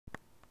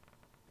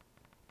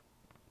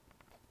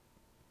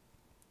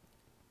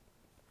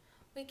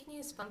We can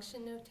use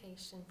function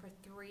notation for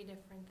three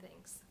different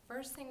things. The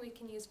first thing we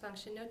can use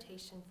function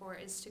notation for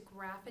is to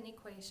graph an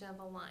equation of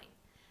a line.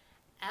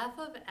 F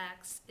of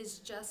x is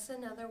just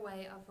another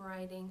way of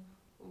writing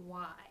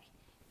y.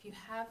 If you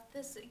have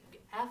this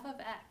f of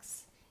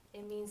x,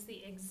 it means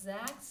the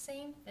exact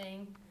same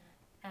thing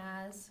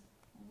as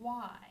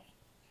y.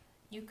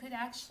 You could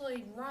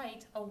actually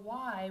write a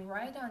y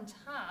right on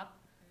top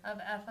of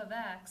f of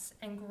x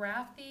and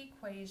graph the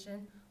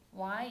equation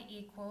y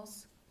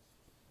equals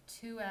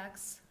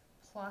 2x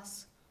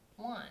plus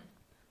 1,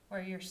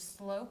 where your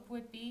slope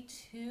would be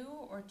 2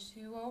 or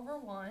 2 over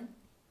 1,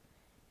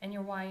 and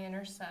your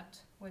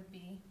y-intercept would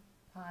be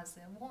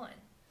positive 1.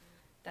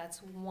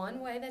 That's one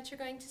way that you're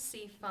going to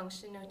see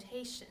function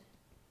notation.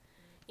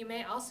 You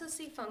may also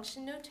see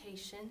function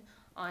notation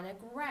on a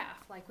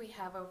graph like we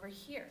have over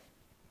here.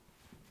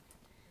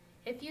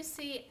 If you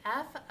see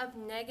f of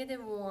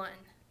negative 1,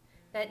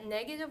 that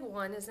negative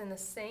 1 is in the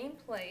same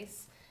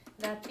place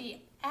that the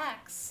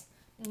x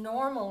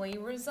normally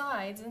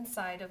resides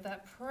inside of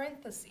that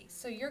parenthesis.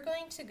 So you're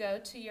going to go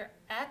to your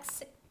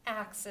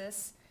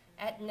x-axis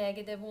at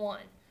negative 1,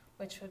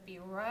 which would be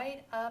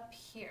right up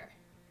here.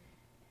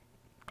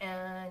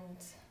 And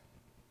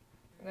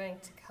we're going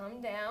to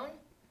come down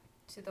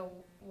to the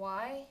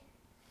y,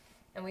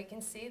 and we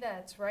can see that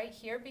it's right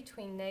here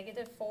between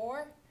negative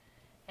 4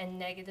 and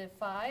negative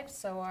 5.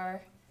 So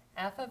our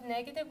f of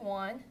negative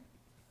 1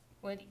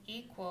 would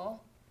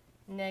equal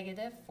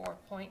negative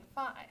 4.5.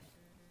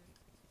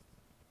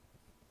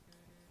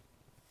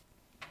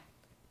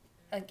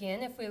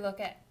 Again, if we look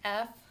at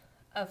f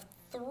of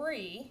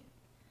 3,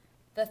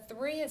 the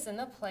 3 is in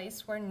the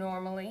place where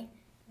normally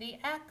the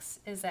x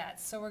is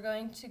at. So we're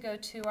going to go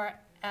to our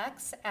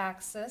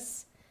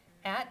x-axis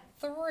at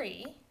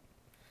 3,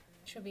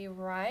 which will be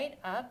right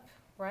up,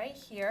 right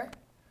here.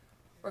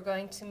 We're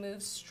going to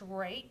move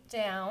straight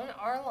down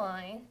our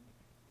line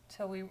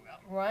till we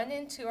run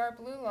into our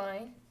blue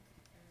line,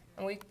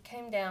 and we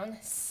came down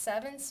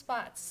 7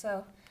 spots.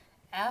 So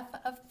f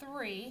of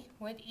 3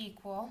 would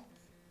equal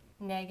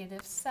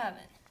negative 7.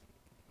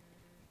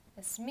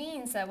 This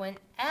means that when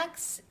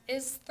x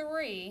is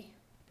 3,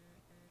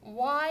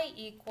 y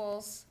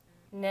equals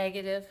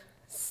negative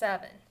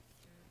 7.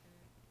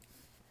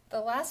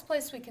 The last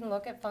place we can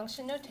look at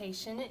function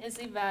notation is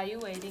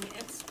evaluating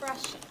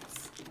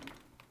expressions.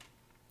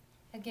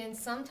 Again,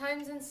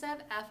 sometimes instead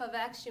of f of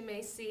x, you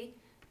may see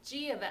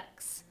g of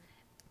x.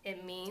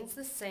 It means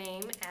the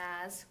same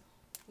as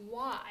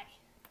y.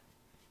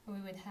 We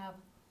would have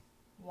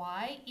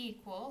y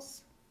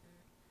equals,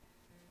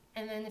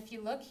 and then if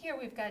you look here,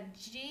 we've got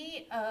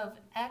g of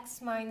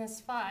x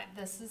minus 5.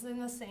 This is in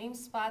the same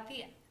spot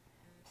the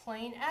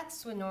plane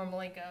x would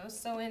normally go.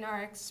 So in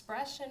our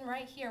expression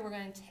right here, we're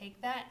going to take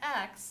that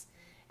x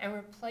and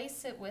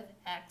replace it with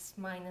x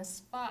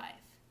minus 5.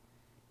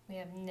 We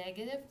have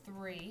negative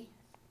 3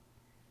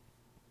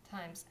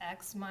 times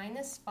x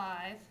minus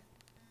 5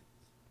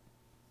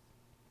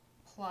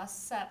 plus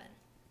 7.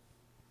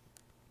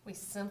 We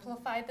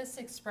simplify this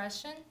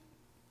expression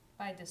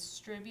by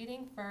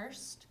distributing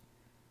first.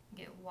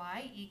 Get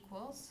y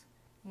equals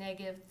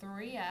negative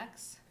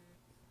 3x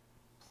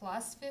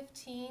plus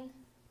 15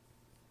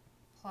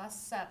 plus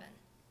 7,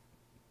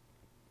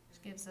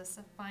 which gives us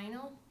a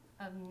final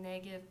of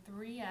negative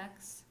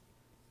 3x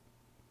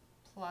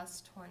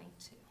plus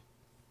 22.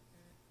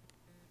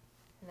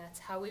 And that's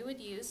how we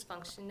would use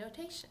function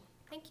notation.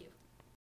 Thank you.